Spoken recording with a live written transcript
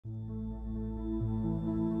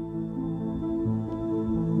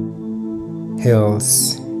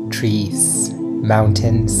Hills, trees,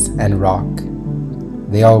 mountains, and rock,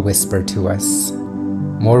 they all whisper to us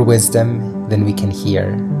more wisdom than we can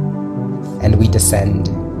hear. And we descend,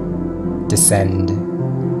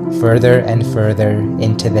 further and further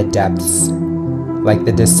into the depths, like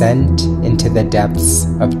the descent into the depths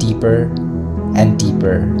of deeper and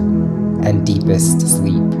deeper and deepest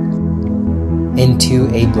sleep. Into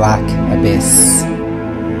a black abyss,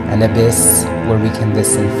 an abyss where we can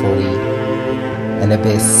listen fully, an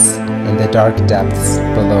abyss in the dark depths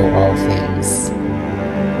below all things,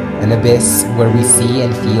 an abyss where we see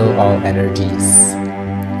and feel all energies,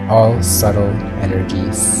 all subtle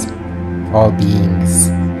energies, all beings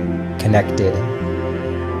connected.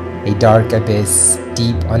 A dark abyss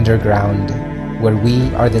deep underground where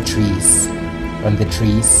we are the trees and the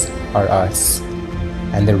trees are us,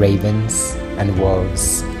 and the ravens and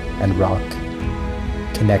wolves and rock,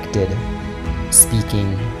 connected,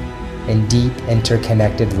 speaking in deep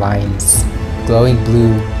interconnected lines, glowing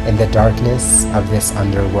blue in the darkness of this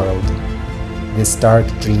underworld, this dark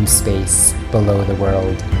dream space below the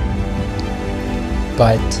world.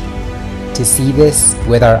 But to see this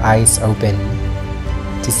with our eyes open,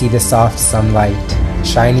 to see the soft sunlight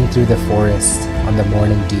shining through the forest on the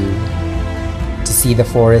morning dew, to see the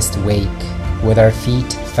forest wake with our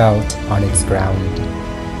feet felt on its ground,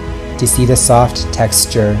 to see the soft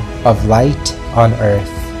texture of light on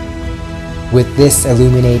earth, with this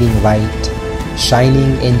illuminating light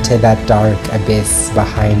shining into that dark abyss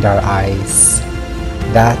behind our eyes.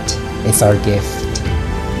 That is our gift.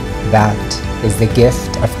 That is the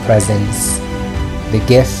gift of presence, the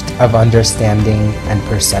gift of understanding and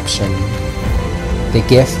perception, the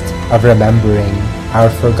gift of remembering our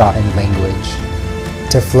forgotten language,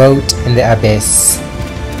 to float in the abyss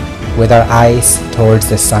with our eyes towards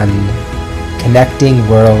the sun, connecting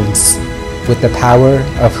worlds with the power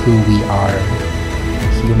of who we are,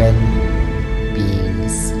 human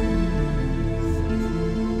beings.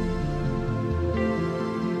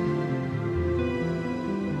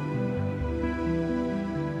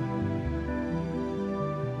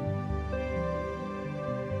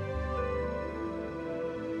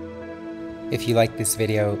 If you like this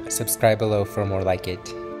video, subscribe below for more like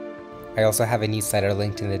it. I also have a newsletter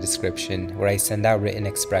linked in the description where I send out written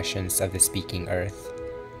expressions of the speaking earth.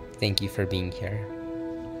 Thank you for being here.